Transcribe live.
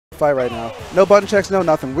fight right now. No button checks, no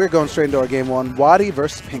nothing. We're going straight into our game one. WaDi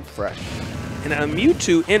versus Pink Fresh. And a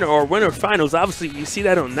Mewtwo in our winter finals, obviously you see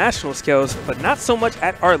that on national scales, but not so much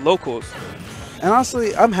at our locals. And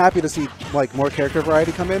honestly, I'm happy to see like more character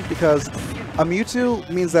variety come in because a Mewtwo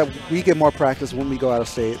means that we get more practice when we go out of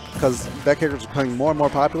state because that character is becoming more and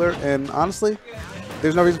more popular. And honestly,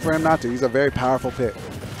 there's no reason for him not to. He's a very powerful pick.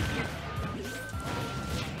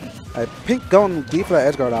 Pink going deep for that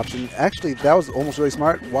edge guard option. Actually, that was almost really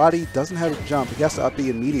smart. WaDi doesn't have a jump. He has to up B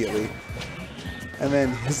immediately. And then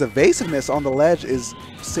his evasiveness on the ledge is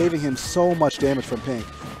saving him so much damage from Pink.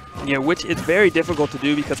 Yeah, which is very difficult to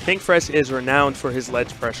do because Pink Fresh is renowned for his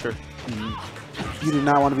ledge pressure. You do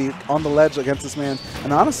not want to be on the ledge against this man.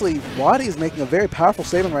 And honestly, WaDi is making a very powerful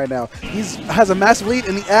statement right now. He has a massive lead,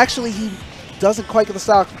 and he doesn't quite get the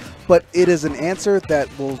stock, but it is an answer that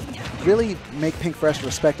will really make Pink Fresh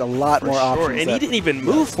respect a lot more options. And he didn't even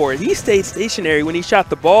move for it. He stayed stationary when he shot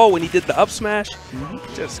the ball, when he did the up smash.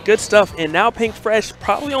 Just good stuff. And now Pink Fresh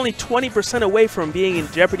probably only 20% away from being in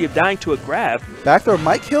jeopardy of dying to a grab. Back throw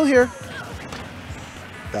might kill here.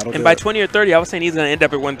 And by 20 or 30, I was saying he's going to end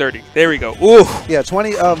up at 130. There we go. Ooh. Yeah,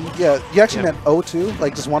 20. Yeah, you actually meant 0-2,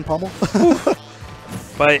 like just one pummel.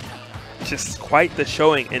 But just quite the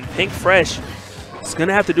showing. And Pink Fresh is going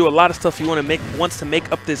to have to do a lot of stuff he wants to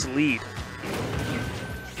make up this lead.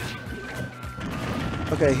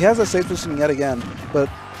 Okay, he has a safe position yet again, but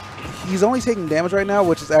he's only taking damage right now,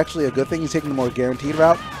 which is actually a good thing. He's taking the more guaranteed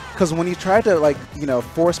route. Because when you try to, like, you know,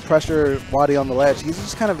 force pressure WaDi on the ledge, he's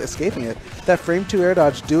just kind of escaping it. That frame 2 air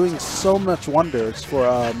dodge doing so much wonders for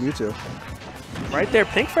Mewtwo. Right there,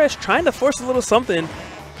 Pink Fresh trying to force a little something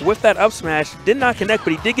with that up smash. Did not connect,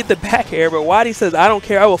 but he did get the back air. But WaDi says, I don't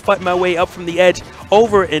care. I will fight my way up from the edge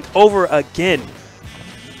over and over again.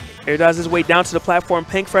 Air dodges his way down to the platform.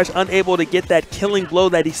 Pink Fresh unable to get that killing blow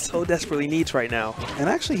that he so desperately needs right now. And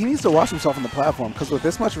actually, he needs to watch himself on the platform because with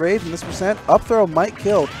this much rage and this percent, up throw might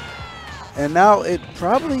kill. And now it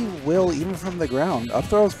probably will even from the ground. Up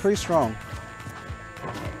throw is pretty strong.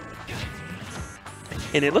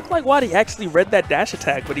 And it looked like WaDi actually read that dash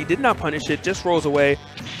attack, but he did not punish it, just rolls away.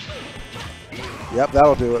 Yep,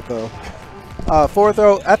 that'll do it though. Forward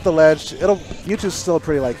throw at the ledge. Mewtwo's still a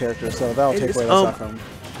pretty light character, so that'll take away that stuff from him.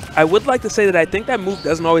 I would like to say that I think that move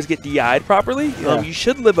doesn't always get DI'd properly. Yeah. You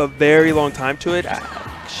should live a very long time to it.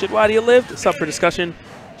 Should WaDi have lived? It's up for discussion.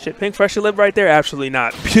 Should Pink Fresh have lived right there? Absolutely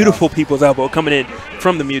not. Beautiful people's elbow coming in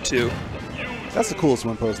from the Mewtwo. That's the coolest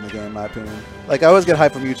win pose in the game, in my opinion. Like, I always get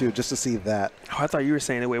hyped for Mewtwo just to see that. Oh, I thought you were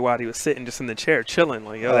saying the way WaDi was sitting just in the chair chilling.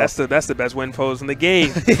 Like, yo, that's the best win pose in the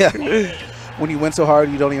game. Yeah. When you win so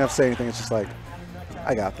hard, you don't even have to say anything. It's just like,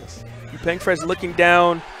 I got this. Pink Fresh looking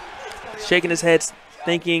down, shaking his head,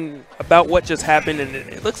 thinking about what just happened, and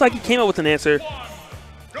it looks like he came up with an answer.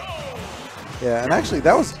 Yeah, and actually,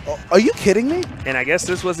 that was... Are you kidding me? And I guess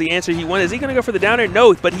this was the answer he wanted. Is he going to go for the downer?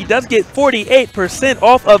 No, but he does get 48%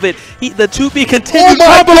 off of it. The 2B continues.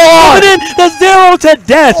 Oh my in the 0 to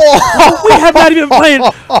death. Oh. We have not even been playing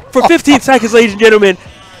for 15 seconds, ladies and gentlemen.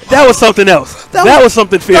 That was something else. That was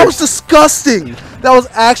something fierce. That was disgusting. That was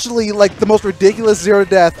actually like the most ridiculous 0 to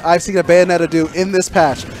death I've seen a Bayonetta do in this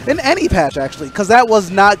patch. In any patch, actually, because that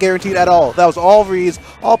was not guaranteed at all. That was all reads,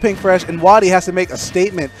 all Pink Fresh, and WaDi has to make a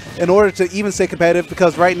statement in order to even stay competitive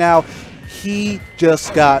because right now, he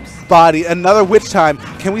just got bodied. Another witch time.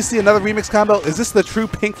 Can we see another remix combo? Is this the true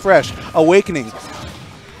Pink Fresh awakening?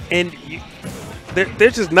 And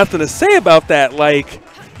there's just nothing to say about that. Like...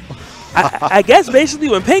 I guess basically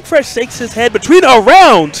when Pink Fresh shakes his head between a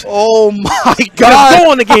round. Oh my God! Just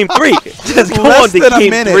go on to game 3. Just go on to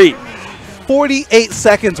game 3. 48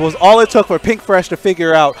 seconds was all it took for Pink Fresh to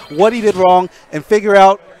figure out what he did wrong and figure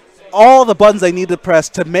out all the buttons they needed to press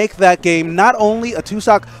to make that game not only a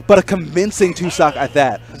 2-stock, but a convincing 2-stock at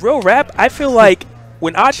that. Real rap, I feel like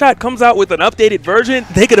when Oddshot comes out with an updated version,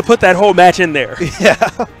 they could have put that whole match in there.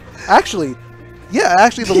 Yeah, actually. Yeah,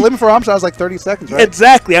 actually, the limit for Amshot is like 30 seconds, right?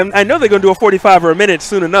 Exactly. I know they're going to do a 45 or a minute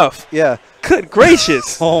soon enough. Yeah. Good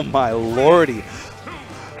gracious. Oh, my lordy.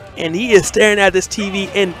 And he is staring at this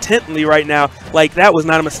TV intently right now like that was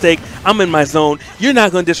not a mistake. I'm in my zone. You're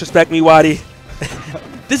not going to disrespect me, WaDi.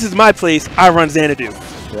 This is my place. I run Xanadu.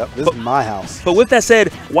 Yep, this is my house. But with that said,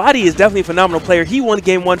 WaDi is definitely a phenomenal player. He won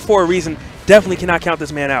game 1 for a reason. Definitely cannot count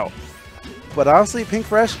this man out. But honestly, Pink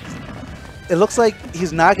Fresh... It looks like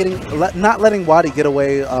he's not letting WaDi get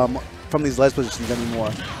away from these ledge positions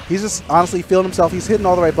anymore. He's just honestly feeling himself. He's hitting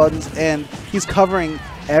all the right buttons, and he's covering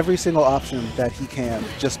every single option that he can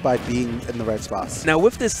just by being in the right spots. Now,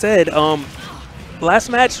 with this said, Last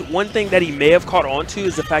match, one thing that he may have caught on to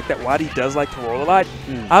is the fact that WaDi does like to roll a lot.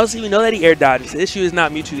 Obviously, we know that he air dodges. The issue is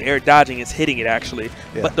not Mewtwo air dodging, it's hitting it, actually.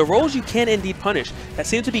 Yeah. But the rolls you can indeed punish. That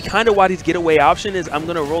seems to be kind of WaDi's getaway option is I'm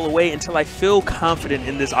going to roll away until I feel confident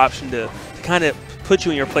in this option to kind of put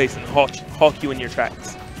you in your place and halt you in your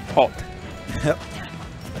tracks. Halt. Yep.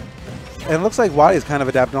 And it looks like WaDi is kind of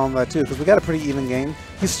adapting on that too, because we got a pretty even game.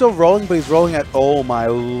 He's still rolling, but he's rolling at, oh my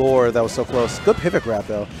lord, that was so close. Good pivot grab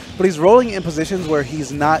though. But he's rolling in positions where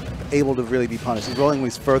he's not able to really be punished. He's rolling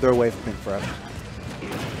when he's further away from Pink Fresh.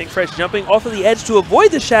 Pink Fresh jumping off of the edge to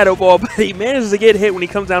avoid the Shadow Ball, but he manages to get hit when he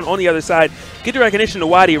comes down on the other side. Good recognition to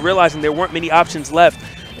WaDi, realizing there weren't many options left.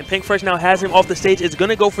 And Pink Fresh now has him off the stage. Is going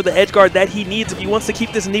to go for the edge guard that he needs if he wants to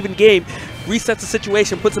keep this an even game. Resets the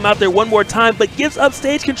situation, puts him out there one more time, but gives up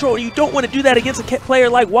stage control. You don't want to do that against a player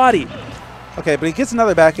like WaDi. Okay, but he gets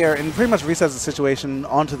another back air and pretty much resets the situation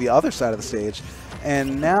onto the other side of the stage.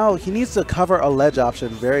 And now he needs to cover a ledge option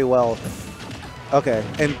very well. Okay,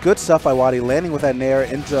 and good stuff by WaDi, landing with that nair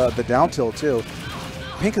into the down tilt too.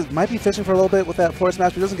 Pink might be fishing for a little bit with that forward smash,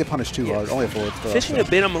 but he doesn't get punished too hard. Only a forward throw. Fishing a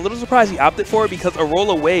bit. I'm a little surprised he opted for it because a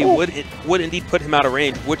roll away would indeed put him out of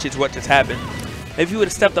range, which is what just happened. Maybe if he would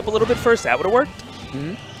have stepped up a little bit first, that would have worked.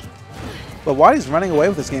 But WaDi's running away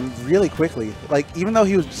with this game really quickly. Like, even though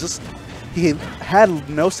he had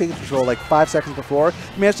no stage control like 5 seconds before,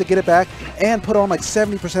 he managed to get it back and put on like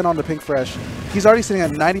 70% on the Pink Fresh. He's already sitting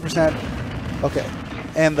at 90%. Okay,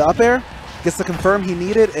 and the up air gets the confirm he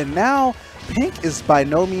needed, and now Pink is by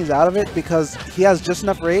no means out of it because he has just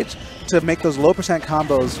enough rage to make those low percent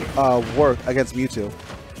combos work against Mewtwo.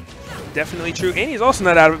 Definitely true, and he's also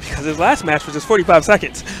not out of it because his last match was just 45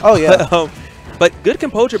 seconds. Oh yeah. But good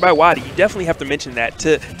composure by WaDi. You definitely have to mention that.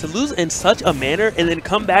 To lose in such a manner and then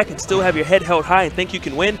come back and still have your head held high and think you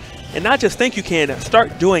can win, and not just think you can,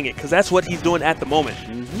 start doing it, because that's what he's doing at the moment.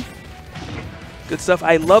 Good stuff.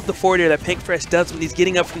 I love the forward air that Pink Fresh does when he's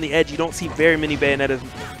getting up from the edge. You don't see very many Bayonettas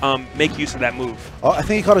make use of that move. Oh, I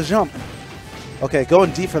think he caught his jump. Okay,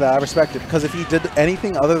 going deep for that, I respect it, because if he did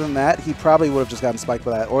anything other than that, he probably would have just gotten spiked for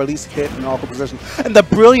that, or at least hit in an awkward position. And the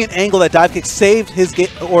brilliant angle that dive kick saved his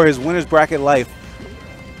his winner's bracket life.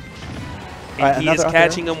 And he is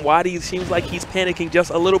catching him. WaDi seems like he's panicking just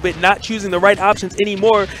a little bit, not choosing the right options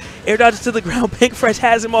anymore. Air dodges to the ground. Pink Fresh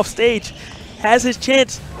has him off stage, has his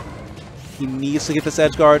chance. He needs to get this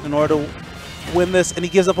edge guard in order to win this, and he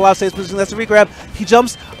gives up a lot of stage position. That's a regrab. He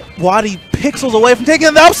jumps. WaDi pixels away from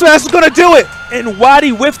taking the up smash. Is going to do it. And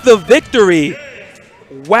WaDi with the victory.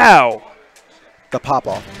 Wow. The pop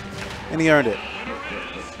off. And he earned it.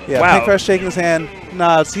 Yeah, wow. Pink Fresh shaking his hand.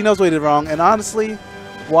 Nah, he knows what he did wrong. And honestly,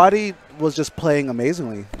 WaDi was just playing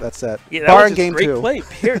amazingly that set. Yeah, that was just great play.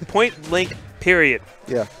 Point blank, period.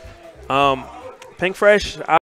 Yeah. Pink Fresh.